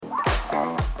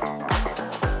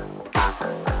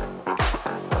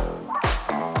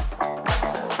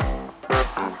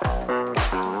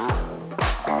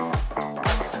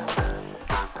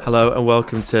Hello and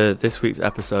welcome to this week's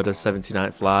episode of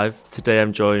 79th Live. Today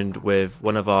I'm joined with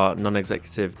one of our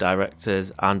non-executive directors,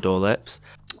 Andor Lips.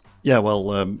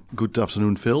 Good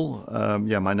afternoon, Phil.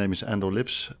 My name is Andor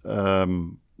Lips.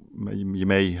 You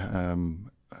may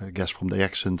guess from the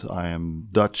accent I am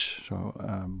Dutch, so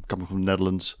coming from the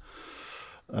Netherlands.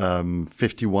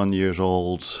 51 years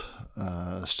old,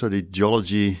 studied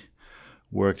geology,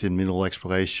 worked in mineral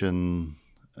exploration,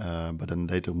 but then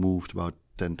later moved about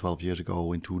 10, 12 years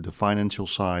ago into the financial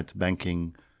side,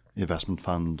 banking, investment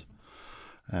fund.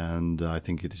 And I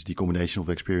think it is the combination of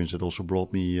experience that also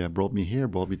brought me to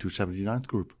 79th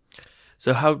Group.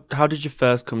 So how did you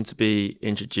first come to be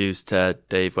introduced to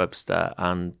Dave Webster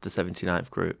and the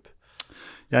 79th Group?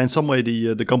 Yeah, in some way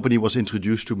the company was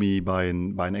introduced to me by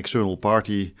an external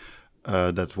party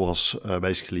that was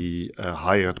basically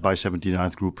hired by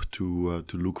 79th Group to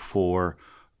look for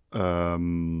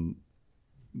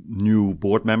new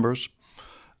board members,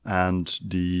 and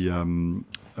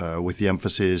with the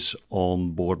emphasis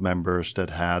on board members that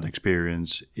had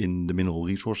experience in the mineral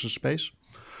resources space.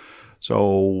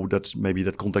 So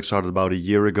that contact started about a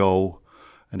year ago,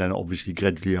 and then obviously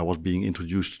gradually I was being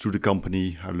introduced to the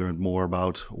company. I learned more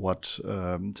about what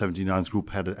 79th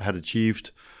Group had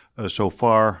achieved so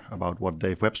far, about what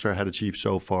Dave Webster had achieved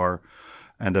so far.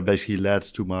 And that basically led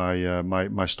to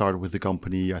my start with the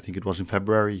company. I think it was in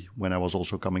February when I was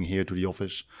also coming here to the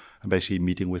office and basically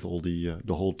meeting with all the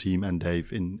whole team and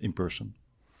Dave in person.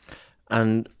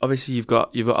 And obviously you've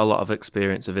got a lot of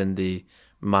experience within the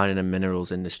mining and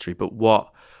minerals industry. But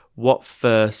what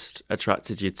first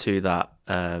attracted you to that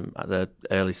at the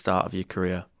early start of your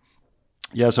career?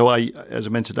 Yeah, so as I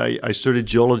mentioned, I studied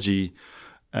geology,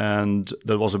 and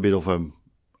that was a bit of a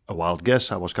wild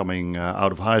guess. I was coming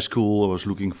out of high school. I was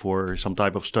looking for some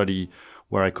type of study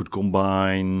where I could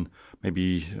combine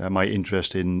maybe my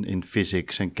interest in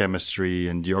physics and chemistry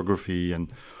and geography. And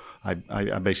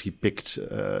I basically picked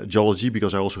geology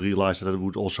because I also realized that it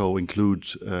would also include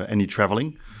any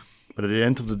traveling. But at the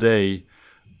end of the day,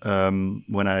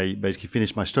 when I basically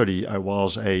finished my study, I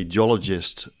was a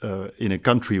geologist in a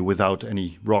country without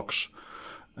any rocks.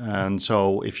 And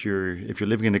so if you're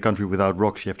living in a country without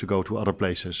rocks, you have to go to other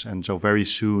places. And so very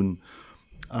soon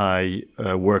I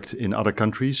worked in other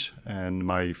countries, and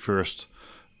my first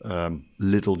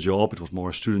little job, it was more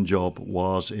a student job,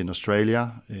 was in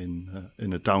Australia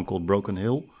in a town called Broken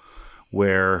Hill,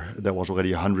 where there was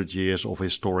already 100 years of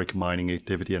historic mining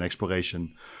activity and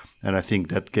exploration. And I think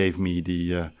that gave me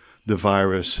the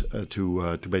virus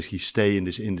to basically stay in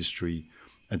this industry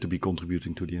and to be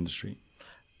contributing to the industry.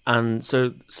 And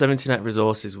so 79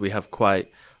 Resources, we have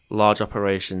quite large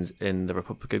operations in the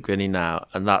Republic of Guinea now,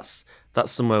 and that's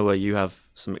somewhere where you have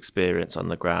some experience on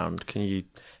the ground. Can you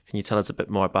tell us a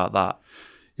bit more about that?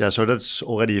 Yeah, so that's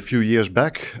already a few years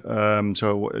back.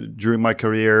 So during my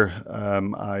career,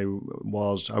 I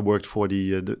worked for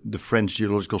the French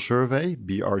Geological Survey,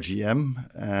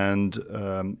 BRGM,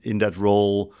 and in that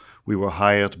role, we were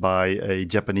hired by a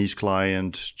Japanese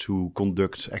client to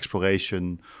conduct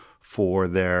exploration for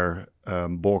their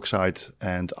bauxite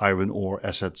and iron ore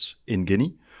assets in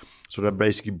Guinea. So that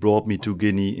basically brought me to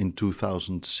Guinea in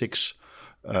 2006,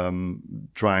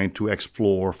 trying to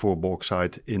explore for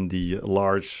bauxite in the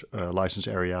large license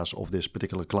areas of this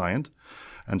particular client.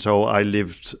 And so I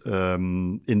lived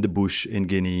in the bush in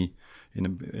Guinea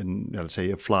in let's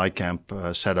say a fly camp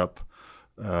setup,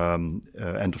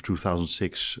 end of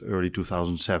 2006, early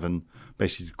 2007,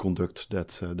 basically to conduct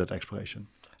that exploration.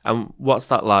 And what's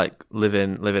that like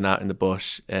living out in the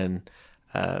bush in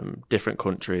different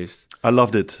countries? I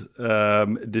loved it.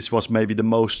 This was maybe the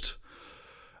most,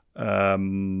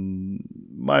 maybe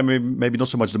not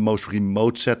so much the most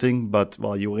remote setting, but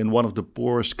you were in one of the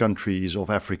poorest countries of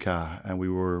Africa, and we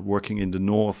were working in the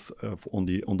north on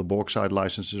the bauxite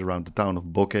licenses around the town of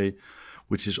Bokeh,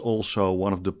 which is also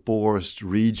one of the poorest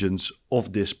regions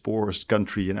of this poorest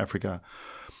country in Africa.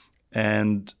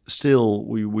 And still,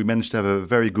 we managed to have a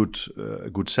very good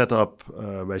setup.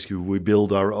 Basically, we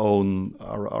built our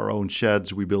own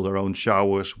sheds, we built our own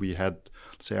showers, we had,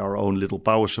 let's say, our own little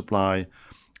power supply,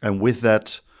 and with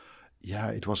that,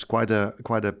 it was quite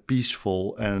a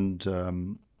peaceful and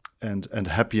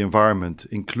happy environment,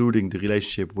 including the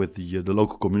relationship with the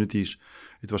local communities.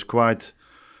 It was quite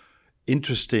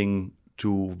interesting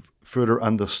to further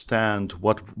understand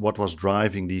what was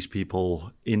driving these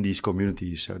people in these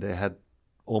communities. So they had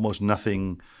almost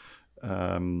nothing,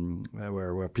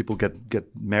 where people get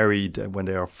married when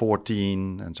they are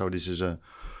 14, and so this is a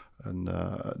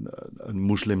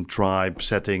Muslim tribe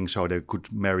setting, so they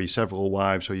could marry several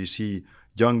wives. So you see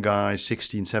young guys,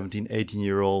 16, 17,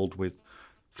 18-year-old with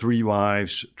 3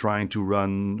 wives, trying to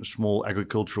run a small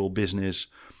agricultural business.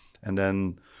 And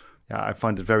then I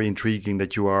find it very intriguing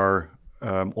that you are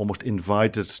almost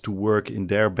invited to work in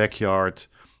their backyard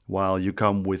while you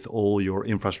come with all your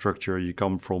infrastructure. You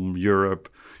come from Europe,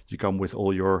 you come with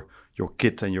all your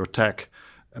kit and your tech.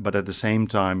 But at the same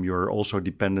time, you're also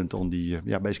dependent on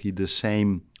basically the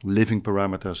same living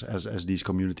parameters as these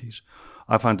communities.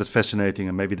 I find that fascinating,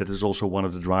 and maybe that is also one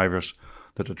of the drivers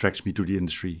that attracts me to the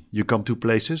industry. You come to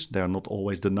places, they are not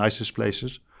always the nicest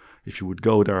places. If you would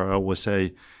go there, I always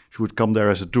say, if you would come there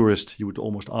as a tourist, you would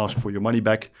almost ask for your money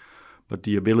back. But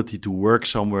the ability to work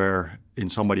somewhere in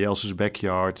somebody else's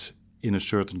backyard in a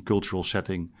certain cultural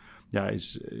setting,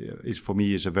 is for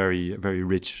me is a very, very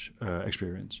rich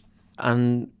experience.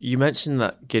 And you mentioned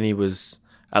that Guinea was,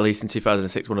 at least in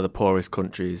 2006, one of the poorest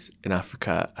countries in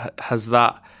Africa. Has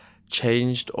that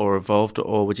changed or evolved at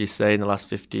all, would you say, in the last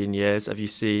 15 years? Have you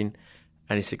seen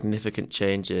any significant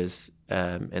changes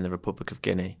in the Republic of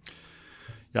Guinea?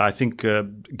 Yeah, I think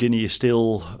Guinea is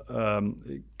still,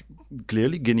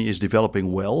 clearly Guinea is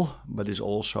developing well, but is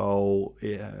also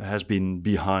has been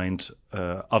behind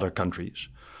other countries.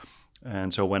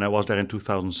 And so when I was there in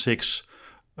 2006,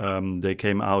 Guinea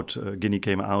came out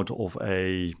of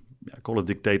I call it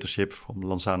dictatorship from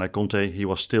Lansana Conté. He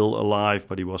was still alive,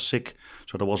 but he was sick,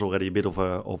 so there was already a bit of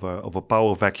a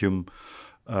power vacuum.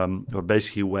 But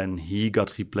basically, when he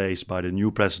got replaced by the new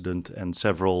president and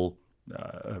several,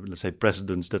 let's say,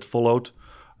 presidents that followed,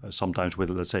 sometimes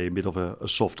with, let's say, a bit of a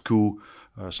soft coup,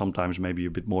 sometimes maybe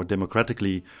a bit more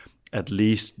democratically, at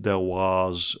least there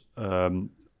was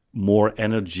more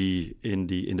energy in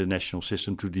the national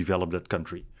system to develop that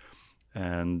country.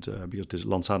 And because this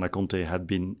Lansana Conté had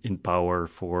been in power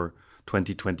for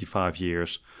 25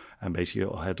 years and basically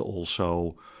had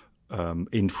also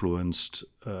influenced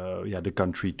the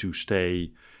country to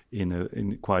stay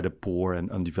in quite a poor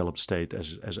and undeveloped state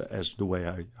as the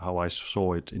way how I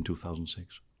saw it in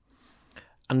 2006.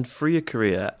 And through your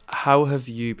career, how have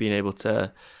you been able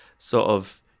to sort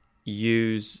of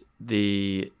use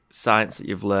the science that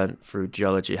you've learned through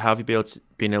geology? How have you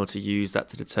been able to use that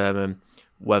to determine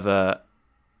whether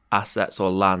assets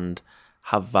or land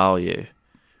have value?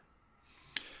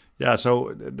 Yeah,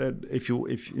 so if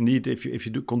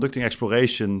you do conducting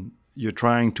exploration, you're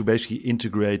trying to basically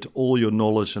integrate all your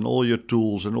knowledge and all your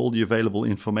tools and all the available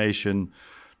information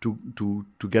to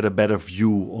get a better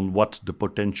view on what the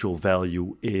potential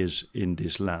value is in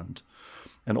this land.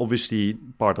 And obviously,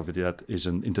 part of it that is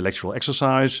an intellectual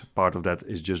exercise. Part of that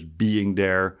is just being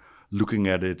there, looking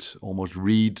at it, almost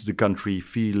read the country,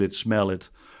 feel it, smell it,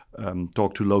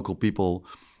 talk to local people.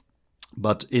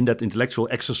 But in that intellectual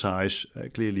exercise,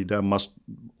 clearly there must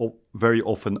very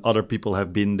often other people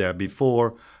have been there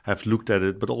before, have looked at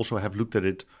it, but also have looked at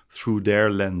it through their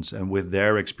lens and with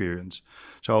their experience.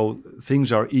 So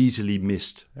things are easily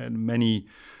missed, and many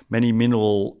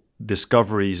mineral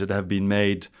discoveries that have been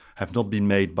made have not been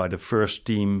made by the first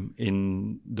team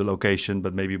in the location,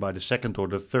 but maybe by the second or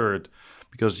the third,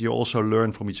 because you also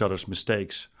learn from each other's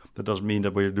mistakes. That doesn't mean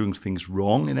that we're doing things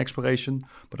wrong in exploration,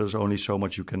 but there's only so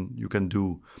much you can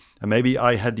do. And maybe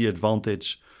I had the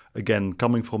advantage, again,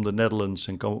 coming from the Netherlands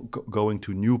and going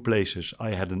to new places.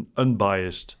 I had an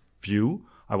unbiased view.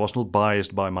 I was not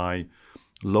biased by my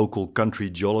local country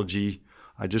geology.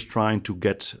 I just trying to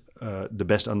get the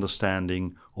best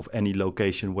understanding of any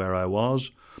location where I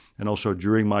was. And also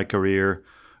during my career,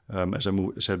 as I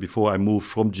said before, I moved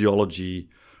from geology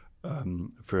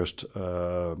first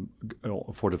for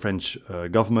the French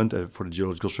government, for the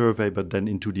Geological Survey, but then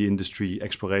into the industry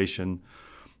exploration,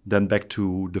 then back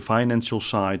to the financial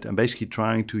side, and basically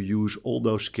trying to use all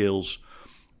those skills,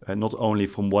 not only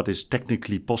from what is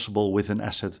technically possible with an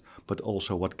asset, but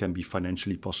also what can be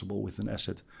financially possible with an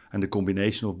asset. And the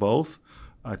combination of both,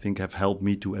 I think, have helped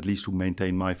me to at least to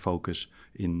maintain my focus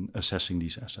in assessing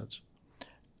these assets.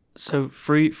 So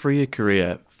through your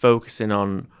career, focusing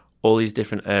on all these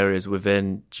different areas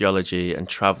within geology and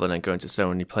traveling and going to so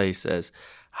many places,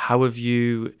 how have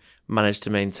you managed to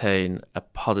maintain a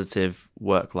positive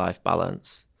work-life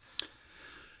balance?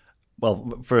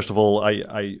 Well, first of all,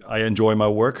 I enjoy my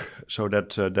work, so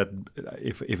that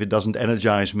if it doesn't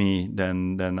energize me,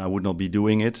 then I would not be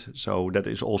doing it. So that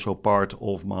is also part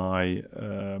of my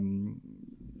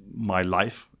my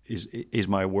life is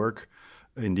my work.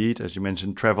 Indeed, as you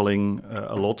mentioned, traveling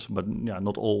a lot, but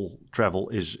not all travel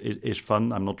is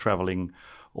fun. I'm not traveling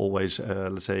always,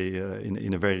 let's say,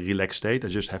 in a very relaxed state. I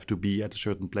just have to be at a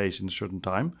certain place in a certain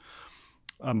time.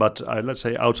 But let's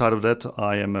say outside of that,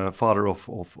 I am a father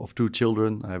of 2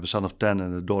 children. I have a son of 10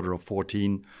 and a daughter of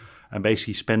 14. And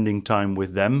basically spending time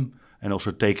with them and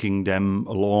also taking them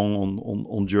along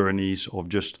on journeys of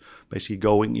just basically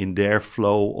going in their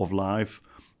flow of life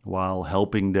while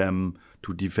helping them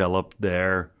to develop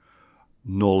their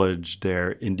knowledge,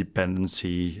 their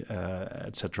independency,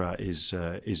 etc.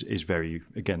 is very,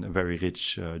 again, a very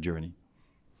rich journey.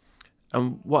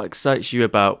 And what excites you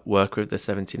about work with the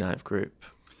 79th group?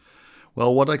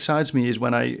 Well, what excites me is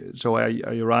when I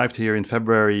arrived here in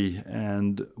February,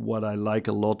 and what I like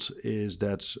a lot is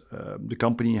that the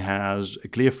company has a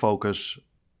clear focus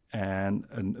and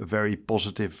a very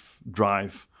positive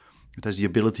drive. It has the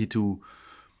ability to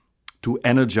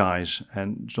energize,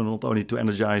 and so not only to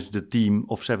energize the team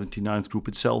of 79th Group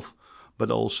itself, but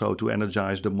also to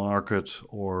energize the market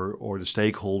or the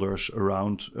stakeholders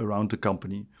around the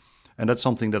company. And that's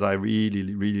something that I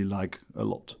really, really like a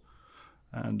lot.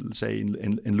 And let's say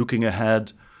in looking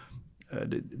ahead,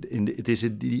 it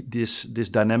is this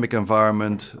dynamic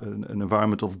environment, an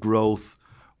environment of growth,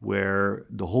 where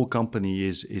the whole company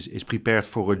is prepared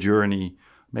for a journey,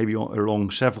 maybe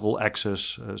along several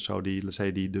axes. So the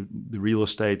real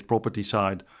estate property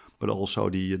side, but also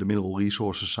the mineral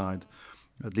resources side.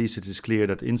 At least it is clear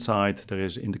that inside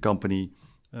in the company,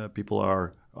 people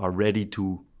are ready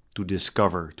to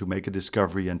discover, to make a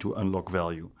discovery and to unlock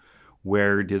value.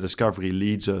 Where the discovery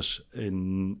leads us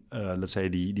in,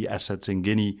 the assets in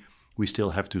Guinea, we still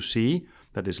have to see.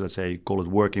 That is, call it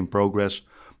work in progress,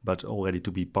 but already to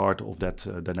be part of that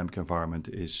dynamic environment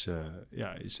is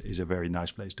a very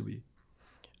nice place to be.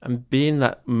 And being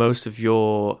that most of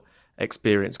your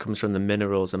experience comes from the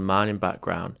minerals and mining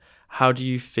background, how do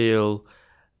you feel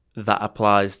that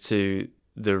applies to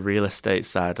the real estate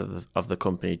side of the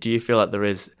company? Do you feel like there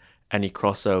is any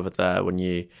crossover there when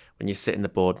you sit in the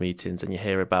board meetings and you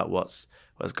hear about what's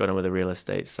going on with the real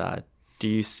estate side? Do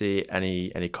you see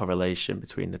any correlation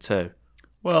between the two?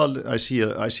 Well, I see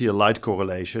a light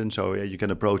correlation. So you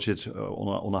can approach it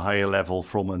on a higher level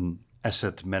from an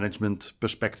asset management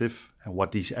perspective, and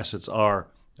what these assets are.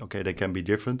 Okay, they can be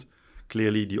different.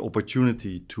 Clearly, the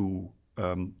opportunity to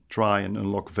try and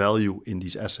unlock value in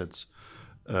these assets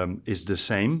is the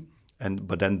same,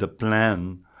 but then the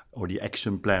plan or the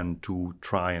action plan to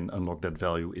try and unlock that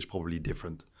value is probably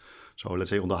different. So let's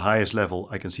say on the highest level,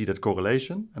 I can see that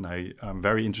correlation, and I'm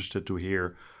very interested to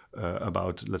hear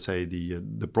about, let's say,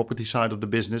 the property side of the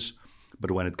business.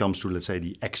 But when it comes to, let's say,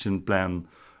 the action plan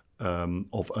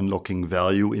of unlocking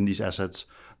value in these assets,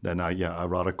 then I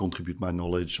rather contribute my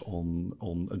knowledge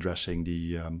on addressing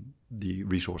the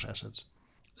resource assets.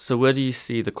 So where do you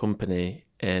see the company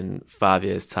in 5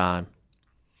 years' time?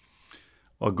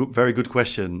 Well, very good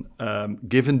question.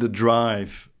 Given the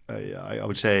drive, I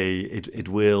would say it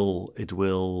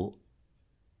will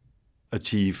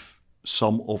achieve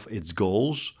some of its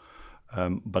goals,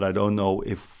 but I don't know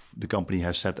if the company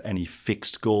has set any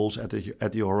fixed goals at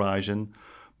the horizon.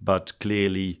 But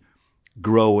clearly,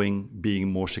 growing,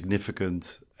 being more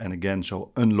significant, and again,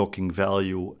 so unlocking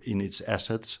value in its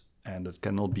assets, and it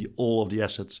cannot be all of the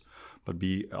assets, but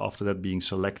after that being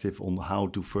selective on how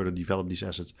to further develop these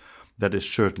assets. That is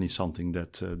certainly something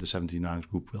that the 79th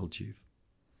Group will achieve.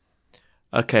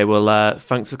 Okay, well,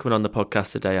 thanks for coming on the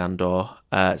podcast today, Andor.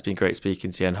 It's been great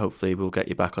speaking to you, and hopefully we'll get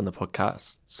you back on the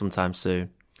podcast sometime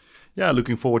soon. Yeah,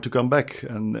 looking forward to come back.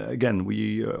 And again,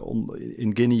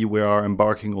 in Guinea, we are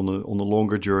embarking on a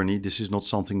longer journey. This is not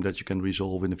something that you can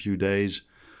resolve in a few days.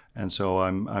 And so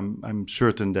I'm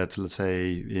certain that, let's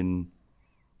say, in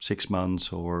 6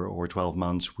 months or 12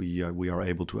 months, we are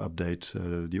able to update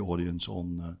the audience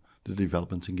on the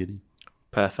developments in Guinea.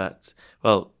 Perfect.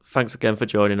 Well, thanks again for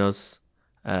joining us.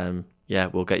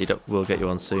 We'll get you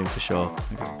on soon for sure.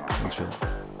 Okay. Thanks, Phil.